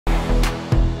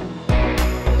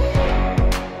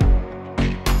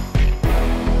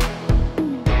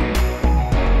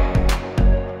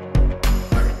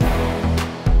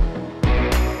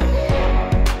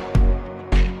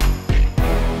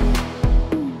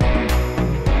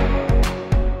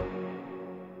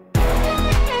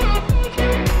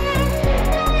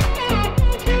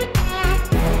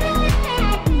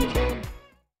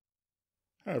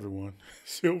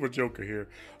silver joker here.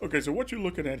 Okay, so what you're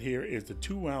looking at here is the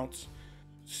 2-ounce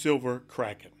silver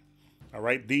Kraken. All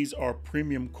right, these are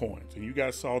premium coins, and you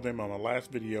guys saw them on my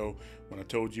last video when I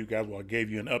told you guys, well, I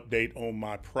gave you an update on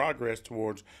my progress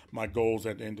towards my goals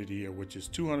at the end of the year, which is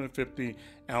 250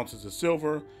 ounces of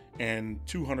silver and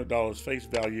 $200 face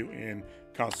value in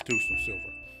constitutional silver.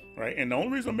 Right, and the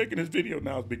only reason I'm making this video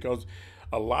now is because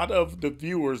a lot of the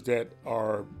viewers that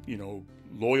are,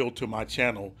 loyal to my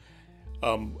channel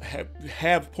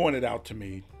have pointed out to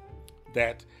me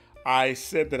that I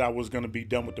said that I was going to be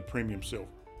done with the premium silver,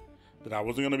 that I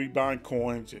wasn't going to be buying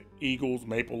coins, eagles,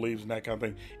 maple leaves, and that kind of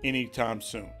thing anytime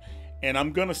soon. And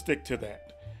I'm going to stick to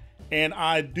that. And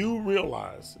I do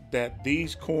realize that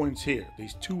these coins here,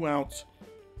 these 2-ounce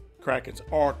Krakens,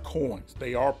 are coins.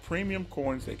 They are premium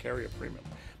coins. They carry a premium.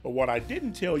 But what I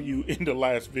didn't tell you in the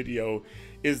last video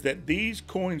is that these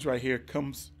coins right here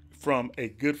comes from a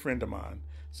good friend of mine,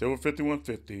 Silver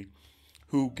 5150,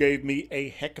 who gave me a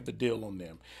heck of a deal on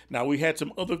them. Now, we had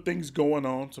some other things going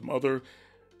on, some other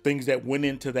things that went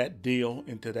into that deal,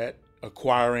 into that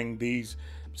acquiring these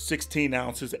 16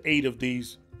 ounces, 8 of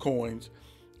these coins.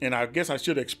 And I guess I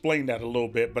should explain that a little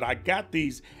bit, but I got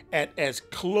these at as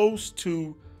close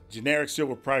to generic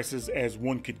silver prices as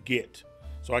one could get.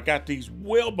 So I got these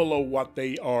well below what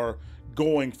they are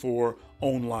going for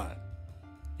online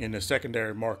in the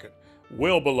secondary market,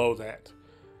 well below that.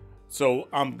 So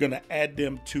I'm going to add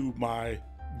them to my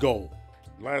goal.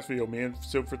 Last video, me and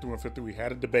Silver 5150, we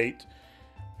had a debate.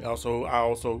 I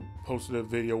also posted a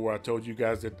video where I told you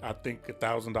guys that I think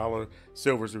 $1,000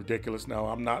 silver is ridiculous. Now,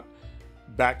 I'm not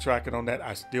backtracking on that.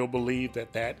 I still believe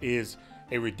that that is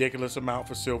a ridiculous amount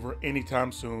for silver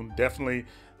anytime soon. Definitely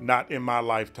not in my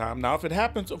lifetime. Now, if it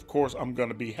happens, of course, I'm going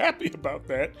to be happy about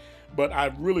that, but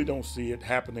I really don't see it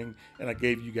happening. And I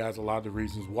gave you guys a lot of the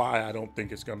reasons why I don't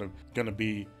think it's going to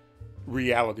be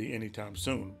reality anytime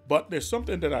soon. But there's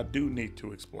something that I do need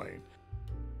to explain.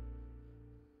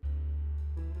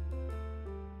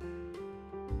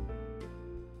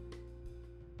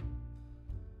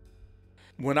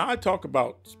 When I talk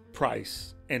about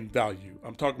price and value,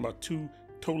 I'm talking about two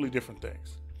totally different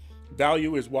things.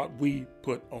 Value is what we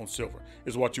put on silver,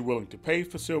 is what you're willing to pay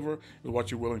for silver, is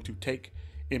what you're willing to take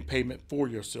in payment for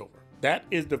your silver. That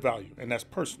is the value, and that's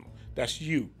personal. That's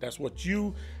you. That's what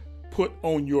you put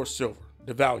on your silver,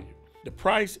 the value. The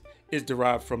price is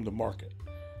derived from the market.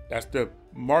 That's the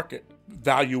market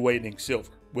valuating silver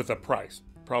with a price.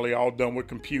 Probably all done with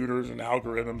computers and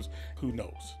algorithms. Who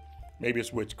knows? Maybe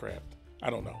it's witchcraft. I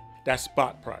don't know. That's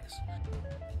spot price.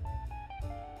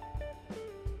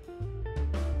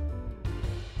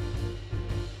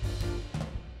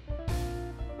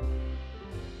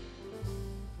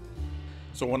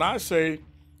 So when I say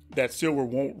that silver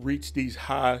won't reach these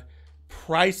high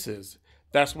prices,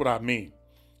 that's what I mean.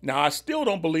 Now, I still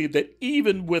don't believe that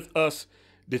even with us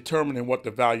determining what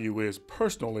the value is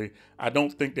personally, I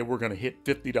don't think that we're going to hit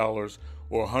 $50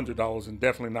 or $100 and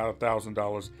definitely not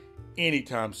 $1,000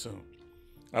 anytime soon.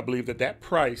 I believe that that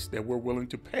price that we're willing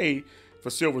to pay for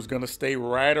silver is going to stay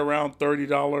right around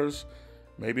 $30,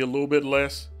 maybe a little bit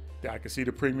less. I can see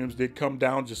the premiums did come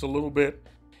down just a little bit.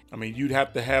 I mean, you'd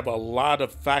have to have a lot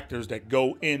of factors that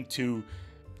go into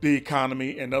the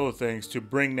economy and other things to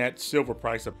bring that silver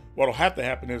price up. What'll have to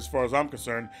happen, as far as I'm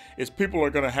concerned, is people are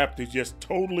going to have to just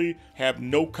totally have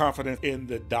no confidence in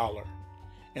the dollar.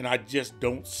 And I just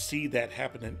don't see that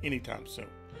happening anytime soon.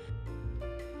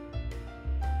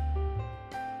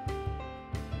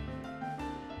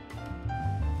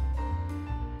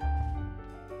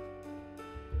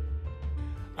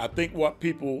 I think what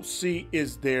people see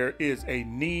is there is a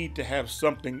need to have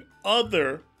something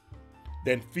other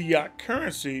than fiat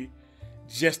currency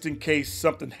just in case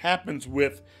something happens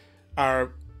with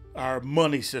our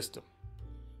money system.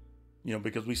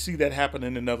 Because we see that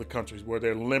happening in other countries where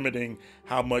they're limiting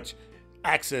how much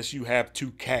access you have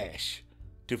to cash,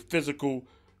 to physical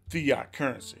fiat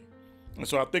currency. And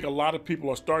so I think a lot of people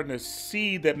are starting to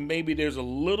see that maybe there's a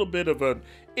little bit of an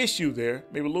issue there,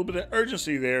 maybe a little bit of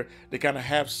urgency there to kind of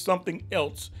have something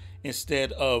else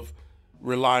instead of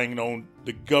relying on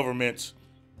the government's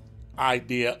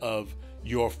idea of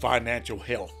your financial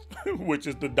health, which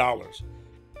is the dollars.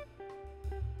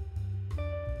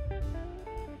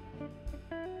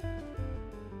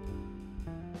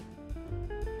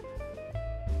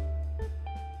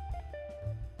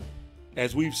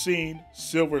 As we've seen,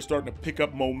 silver is starting to pick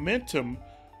up momentum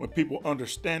when people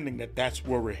understanding that that's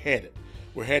where we're headed.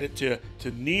 We're headed to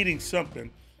needing something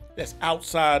that's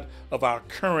outside of our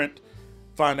current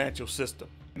financial system.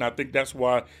 And I think that's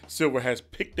why silver has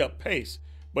picked up pace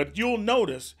But you'll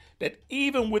notice that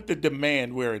even with the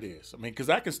demand where it is, I mean, because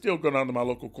I can still go down to my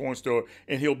local coin store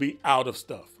and he'll be out of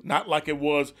stuff. Not like it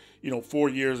was, 4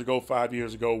 years ago, 5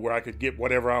 years ago, where I could get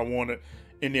whatever I wanted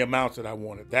in the amounts that I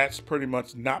wanted. That's pretty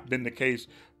much not been the case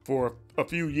for a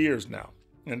few years now.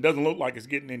 And it doesn't look like it's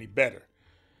getting any better.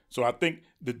 So I think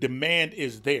the demand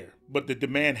is there, but the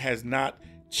demand has not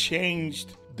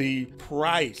changed the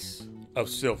price of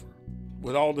silver.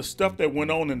 With all the stuff that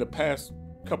went on in the past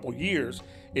couple years,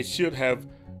 it should have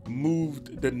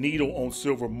moved the needle on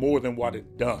silver more than what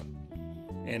it done.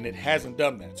 And it hasn't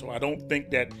done that. So I don't think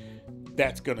that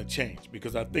that's going to change,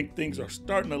 because I think things are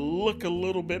starting to look a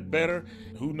little bit better.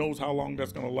 Who knows how long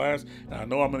that's going to last? And I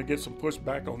know I'm going to get some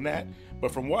pushback on that.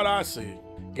 But from what I see,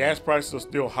 gas prices are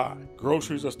still high.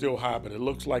 Groceries are still high, but it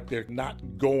looks like they're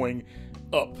not going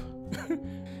up.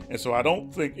 And so I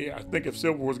think if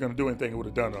silver was going to do anything, it would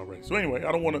have done it already. So anyway,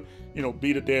 I don't want to,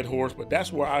 beat a dead horse, but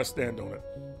that's where I stand on it.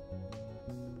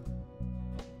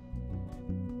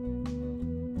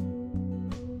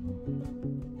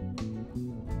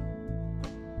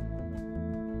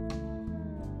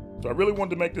 So I really wanted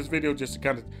to make this video just to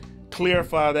kind of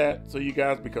clarify that so you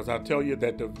guys, because I tell you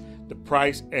that the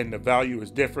price and the value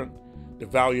is different. The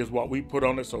value is what we put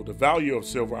on it. So the value of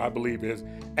silver, I believe, is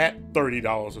at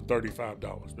 $30 or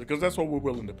 $35, because that's what we're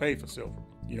willing to pay for silver.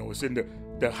 It's in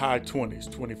the high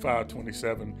 20s, 25,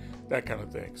 27, that kind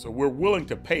of thing. So we're willing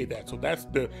to pay that. So that's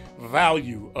the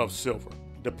value of silver.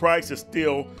 The price is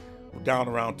still down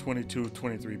around 22,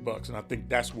 23 bucks. And I think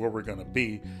that's where we're going to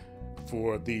be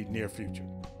for the near future.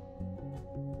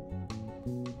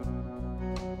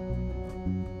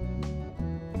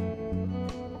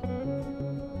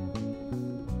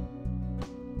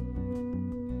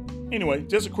 Anyway,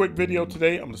 just a quick video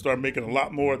today. I'm gonna start making a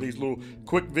lot more of these little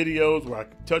quick videos where I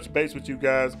can touch base with you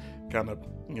guys, kind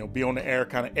of, be on the air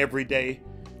kind of every day,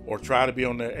 or try to be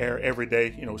on the air every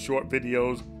day, short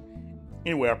videos.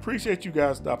 Anyway, I appreciate you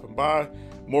guys stopping by.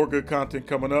 More good content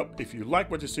coming up. If you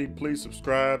like what you see, please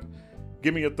subscribe,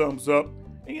 give me a thumbs up,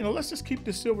 and let's just keep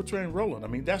this silver train rolling. I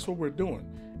mean, that's what we're doing.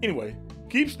 Anyway,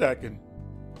 keep stacking.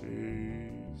 Peace.